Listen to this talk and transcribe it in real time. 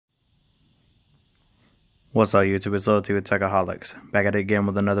What's up YouTube, it's LILT with Techaholics, back at it again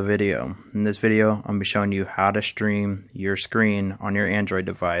with another video. In this video, I'm going to be showing you how to stream your screen on your Android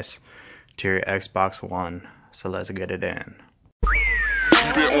device to your Xbox One. So let's get it in.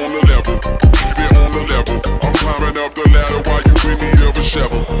 Keep it on the level, keep it on the level. I'm climbing up the ladder while you bring me up a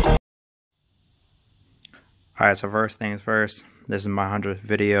shovel. Alright, so first things first, this is my 100th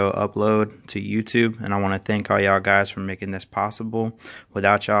video upload to YouTube, and I want to thank all y'all guys for making this possible.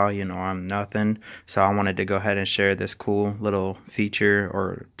 Without y'all, you know, I'm nothing. So I wanted to go ahead and share this cool little feature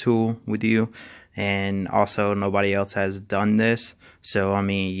or tool with you. And also, nobody else has done this. So, I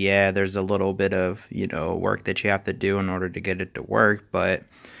mean, yeah, there's a little bit of, you know, work that you have to do in order to get it to work. But,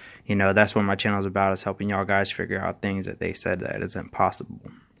 you know, that's what my channel is about, is helping y'all guys figure out things that they said that isn't possible.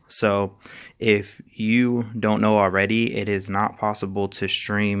 So if you don't know already, it is not possible to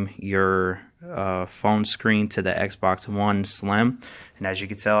stream your phone screen to the Xbox One Slim. And as you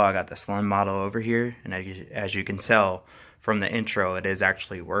can tell, I got the Slim model over here. And as you can tell from the intro, it is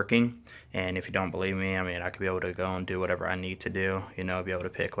actually working. And if you don't believe me, I mean, I could be able to go and do whatever I need to do, you know, be able to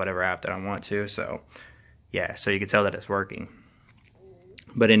pick whatever app that I want to. So yeah, so you can tell that it's working.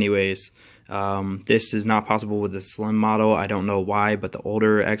 But anyways, this is not possible with the Slim model. I don't know why, but the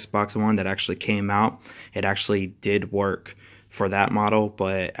older Xbox One that actually came out, it actually did work for that model.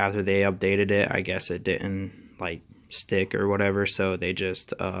 But after they updated it, I guess it didn't like stick or whatever. So they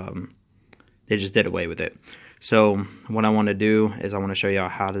just did away with it. So what I want to do is I want to show y'all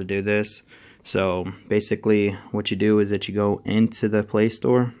how to do this. So basically, what you do is that you go into the Play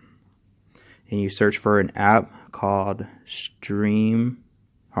Store and you search for an app called Screen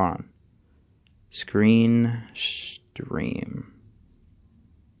Stream,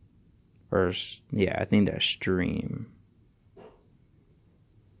 or yeah, I think that's Stream.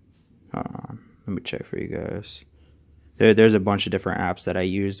 Let me check for you guys. There's a bunch of different apps that I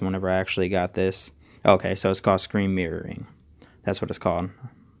used whenever I actually got this. Okay, so it's called Screen Mirroring. That's what it's called.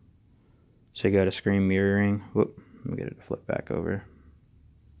 So you go to Screen Mirroring. Whoop, let me get it to flip back over.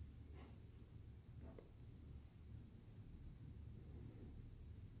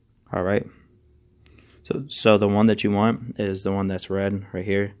 All right. So the one that you want is the one that's red right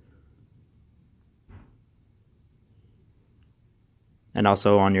here. And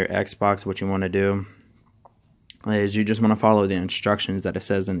also on your Xbox, what you want to do is you just want to follow the instructions that it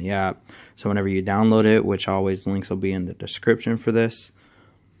says in the app. So whenever you download it, which always links will be in the description for this.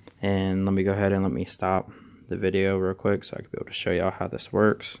 And let me go ahead and let me stop the video real quick so I can be able to show y'all how this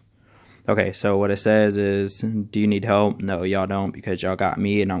works. Okay, so what it says is, do you need help? No, y'all don't, because y'all got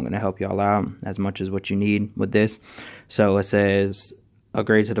me and I'm going to help y'all out as much as what you need with this. So it says,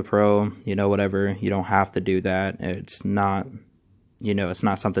 upgrade to the Pro, you know, whatever. You don't have to do that. It's not, you know, it's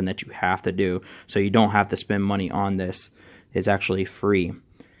not something that you have to do. So you don't have to spend money on this. It's actually free.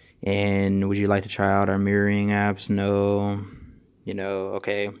 And would you like to try out our mirroring apps? No. You know,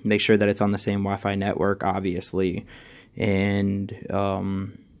 okay. Make sure that it's on the same Wi-Fi network, obviously.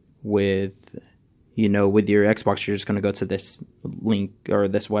 And, with, you know, with your Xbox, you're just going to go to this link or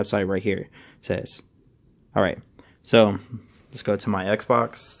this website right here. It says, all right, so let's go to my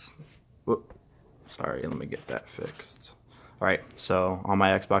Xbox. Whoop, sorry, let me get that fixed. All right, so on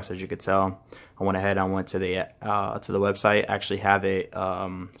my Xbox, as you could tell, I went ahead and went to the website. I actually have it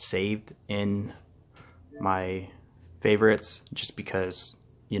saved in my favorites just because,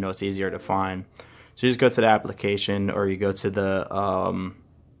 you know, it's easier to find. So you just go to the application, or you go to the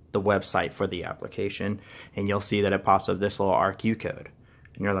website for the application, and you'll see that it pops up this little RQ code.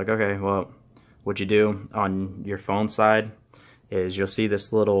 And you're like, okay, well, what you do on your phone side is you'll see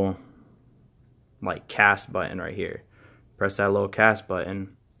this little like cast button right here. Press that little cast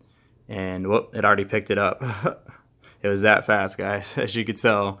button, and whoop, it already picked it up. It was that fast, guys. As you can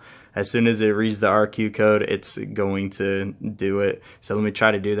tell, as soon as it reads the RQ code, it's going to do it. So let me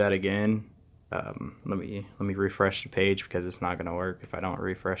try to do that again. Let me refresh the page, because it's not gonna work if I don't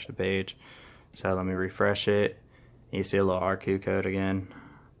refresh the page. So let me refresh it. You see a little RQ code again.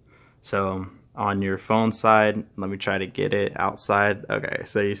 So on your phone side, let me try to get it outside. Okay,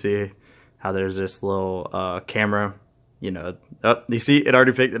 so you see how there's this little camera, you know. Oh, you see it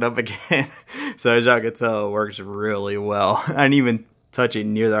already picked it up again. So as y'all can tell, it works really well. I didn't even touch it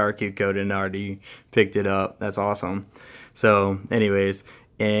near the RQ code and it already picked it up. That's awesome. So anyways,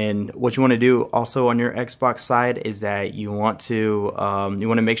 and what you want to do also on your Xbox side is that you want to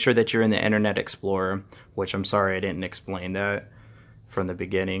make sure that you're in the Internet Explorer, which I'm sorry I didn't explain that from the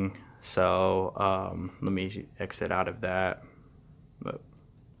beginning. So let me exit out of that. But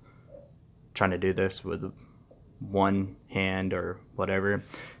trying to do this with one hand or whatever.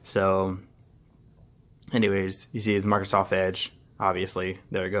 So anyways, you see it's Microsoft Edge. obviously,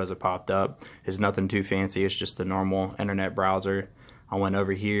 there it goes, it popped up. It's nothing too fancy, it's just the normal internet browser. I went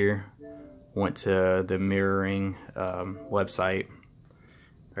over here, went to the mirroring website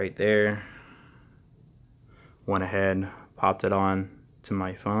right there, went ahead, popped it on to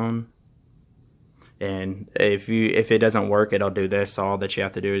my phone. And if it doesn't work, it'll do this. All that you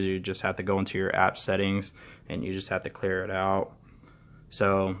have to do is you just have to go into your app settings and you just have to clear it out.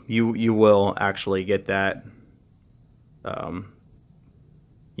 So you will actually get that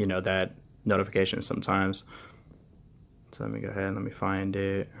you know, that notification sometimes. So let me go ahead and let me find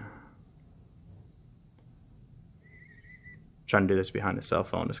it. Trying to do this behind a cell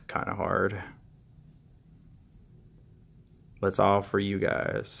phone is kind of hard, but it's all for you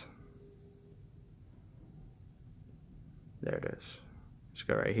guys. There it is. Just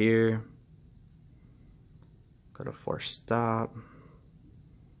go right here, go to force stop,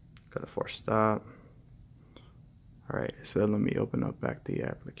 go to force stop. All right, so let me open up back the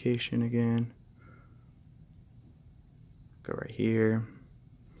application again. Go right here,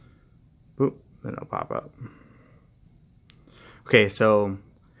 boop, then it'll pop up. Okay, so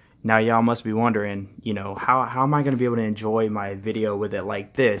now y'all must be wondering, you know, how am I going to be able to enjoy my video with it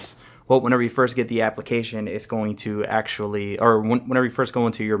like this? Well, whenever you first get the application, it's going to actually, or whenever you first go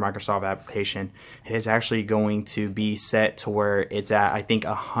into your Microsoft application, it is actually going to be set to where it's at, I think,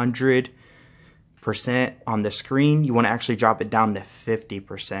 100% on the screen. You want to actually drop it down to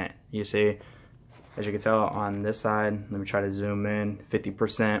 50%. You see, as you can tell on this side, let me try to zoom in,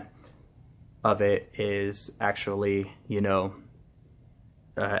 50% of it is actually, you know,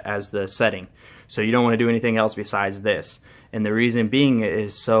 as the setting. So you don't want to do anything else besides this. And the reason being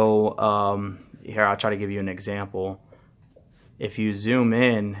is so, here I'll try to give you an example. If you zoom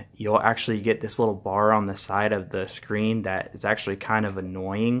in, you'll actually get this little bar on the side of the screen that is actually kind of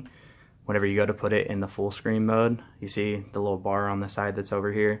annoying whenever you go to put it in the full screen mode. You see the little bar on the side that's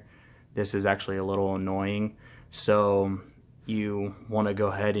over here? This is actually a little annoying. So you want to go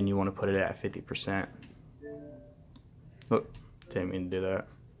ahead and you want to put it at 50%. Oh, didn't mean to do that.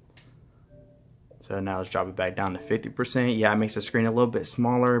 So now let's drop it back down to 50%. Yeah, it makes the screen a little bit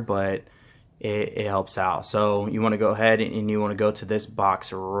smaller, but it helps out. So you want to go ahead and you want to go to this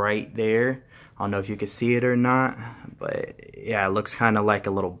box right there. I don't know if you can see it or not, but yeah, it looks kind of like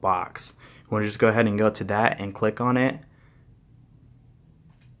a little box. You want to just go ahead and go to that and click on it.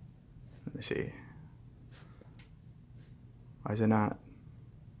 Let me see. Why is it not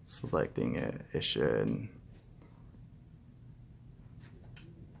selecting it? It should.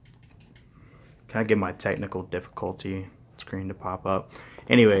 Can I get my technical difficulty screen to pop up?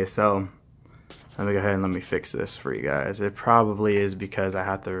 Anyway, so let me go ahead and let me fix this for you guys. It probably is because I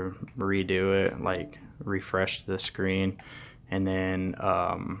have to redo it, like refresh the screen, and then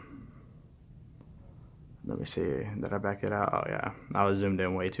let me see, did I back it out? Oh yeah, I was zoomed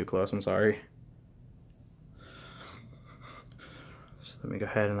in way too close, I'm sorry. So let me go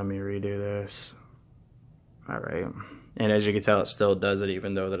ahead and let me redo this. All right, and as you can tell, it still does it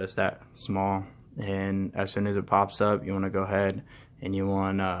even though that it's that small. And as soon as it pops up, you want to go ahead and you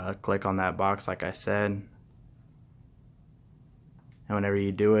want to click on that box like I said. And whenever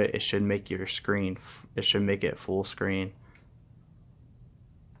you do it, it should make your screen, it should make it full screen.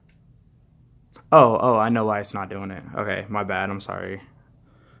 Oh, I know why it's not doing it. Okay, my bad, I'm sorry.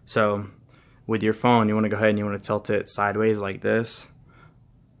 So with your phone, you want to go ahead and you want to tilt it sideways like this.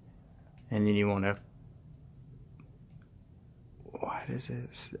 And then you want to, what is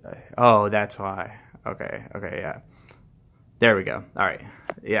this? Oh, that's why. Okay, yeah. There we go. All right.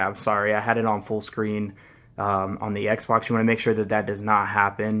 Yeah, I'm sorry. I had it on full screen on the Xbox. You want to make sure that that does not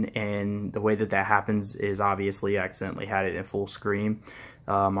happen. And the way that that happens is obviously I accidentally had it in full screen.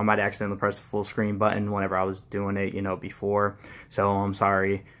 I might accidentally press the full screen button whenever I was doing it, you know, before. So I'm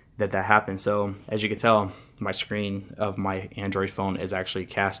sorry that that happened. So as you can tell, my screen of my Android phone is actually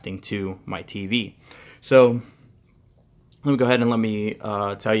casting to my TV. So let me go ahead and let me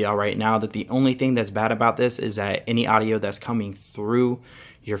tell y'all right now that the only thing that's bad about this is that any audio that's coming through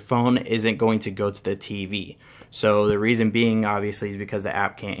your phone isn't going to go to the TV. So the reason being obviously is because the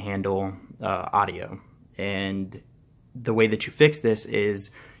app can't handle audio. And the way that you fix this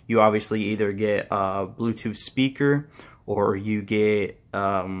is you obviously either get a Bluetooth speaker or you get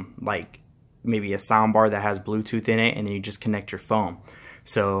like maybe a soundbar that has Bluetooth in it, and then you just connect your phone.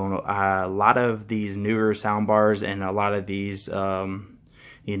 So a lot of these newer soundbars and a lot of these,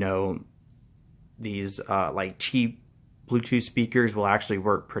 you know, these like cheap Bluetooth speakers will actually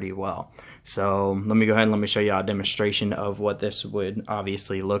work pretty well. So let me go ahead and let me show you a demonstration of what this would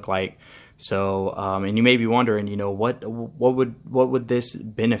obviously look like. So and you may be wondering, you know, what would this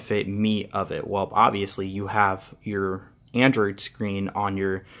benefit me of it? Well, obviously you have your Android screen on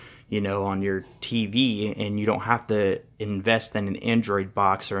your, on your TV, and you don't have to invest in an Android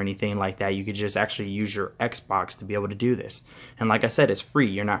box or anything like that. You could just actually use your Xbox to be able to do this. And like I said, it's free.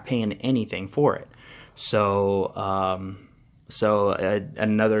 You're not paying anything for it. So,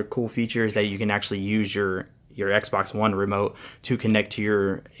 another cool feature is that you can actually use your Xbox One remote to connect to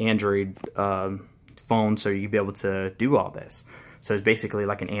your Android phone, so you'll be able to do all this. So it's basically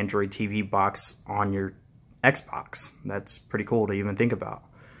like an Android TV box on your Xbox. That's pretty cool to even think about.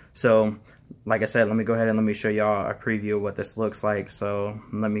 So like I said, let me go ahead and let me show y'all a preview of what this looks like. So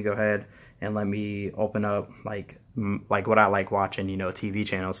let me go ahead and let me open up like what I like watching, TV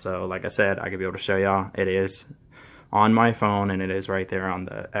channels. So like I said, I could be able to show y'all it is on my phone, and it is right there on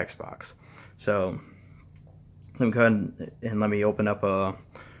the Xbox. So let me go ahead and let me open up a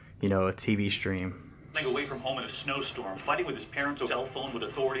TV stream. Away from home in a snowstorm, fighting with his parents' cell phone, what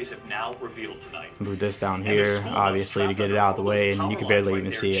authorities have now revealed tonight. Move this down here, obviously, to get it out of the way, and you can barely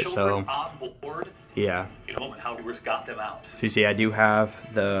even see it. So yeah. How viewers got them out. So you see, I do have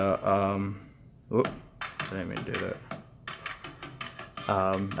the I didn't mean to do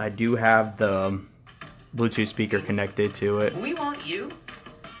that. I do have the Bluetooth speaker connected to it. We want you.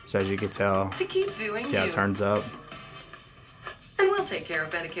 So as you can tell, to keep doing see how it turns up. And we'll take care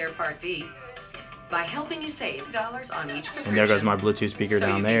of Medicare Part D by helping you save dollars on each prescription. And there goes my Bluetooth speaker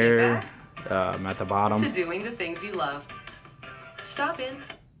down there at the bottom. To doing the things you love. Stop in.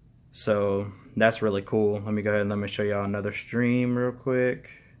 So that's really cool. Let me go ahead and let me show y'all another stream real quick.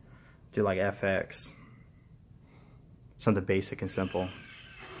 Do like FX. Something basic and simple.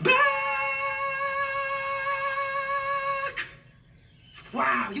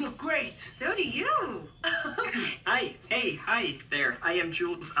 Wow, you look great. So do you. Hi, hey, hi there. I am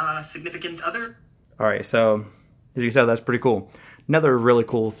Jules' significant other. Alright, so as you can tell, that's pretty cool. Another really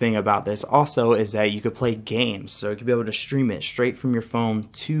cool thing about this also is that you could play games. So you could be able to stream it straight from your phone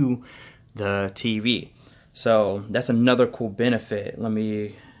to the TV. So that's another cool benefit. Let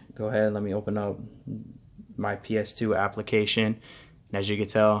me go ahead, let me open up my PS2 application. And as you can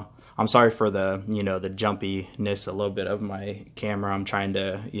tell, I'm sorry for the, the jumpiness a little bit of my camera. I'm trying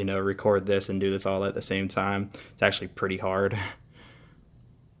to, record this and do this all at the same time. It's actually pretty hard.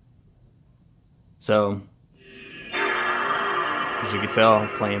 So, as you can tell,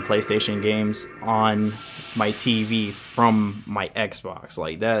 playing PlayStation games on my TV from my Xbox,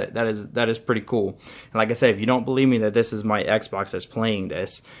 like that is pretty cool. And like I said, if you don't believe me that this is my Xbox that's playing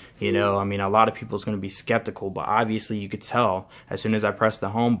this, I mean, a lot of people's going to be skeptical, but obviously you could tell as soon as I press the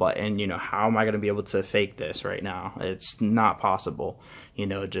home button, how am I going to be able to fake this right now? It's not possible,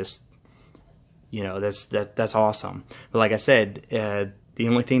 that's awesome. But like I said, the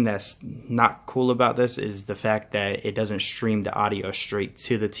only thing that's not cool about this is the fact that it doesn't stream the audio straight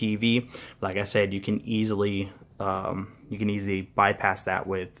to the TV. Like I said, you can easily bypass that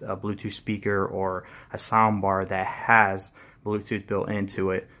with a Bluetooth speaker or a soundbar that has Bluetooth built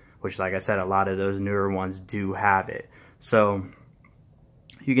into it, which, like I said, a lot of those newer ones do have it. So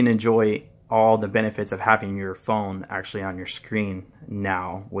you can enjoy all the benefits of having your phone actually on your screen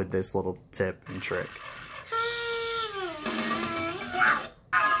now with this little tip and trick.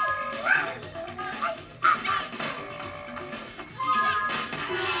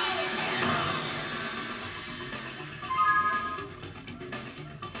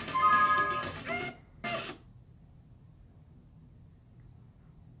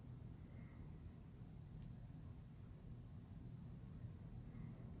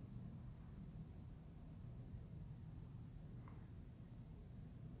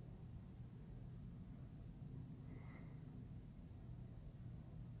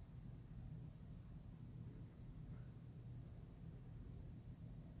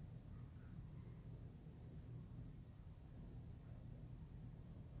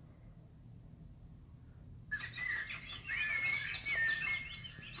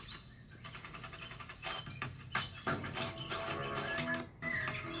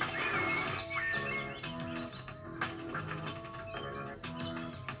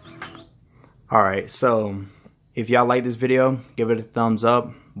 Alright, so if y'all like this video, give it a thumbs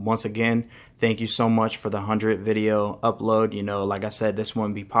up. Once again, thank you so much for the 100 video upload. Like I said, this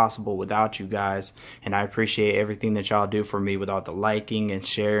wouldn't be possible without you guys, and I appreciate everything that y'all do for me without the liking and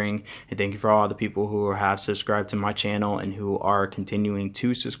sharing. And thank you for all the people who have subscribed to my channel and who are continuing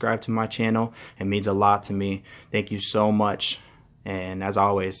to subscribe to my channel. It means a lot to me. Thank you so much, and as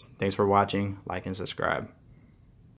always, thanks for watching. Like and subscribe.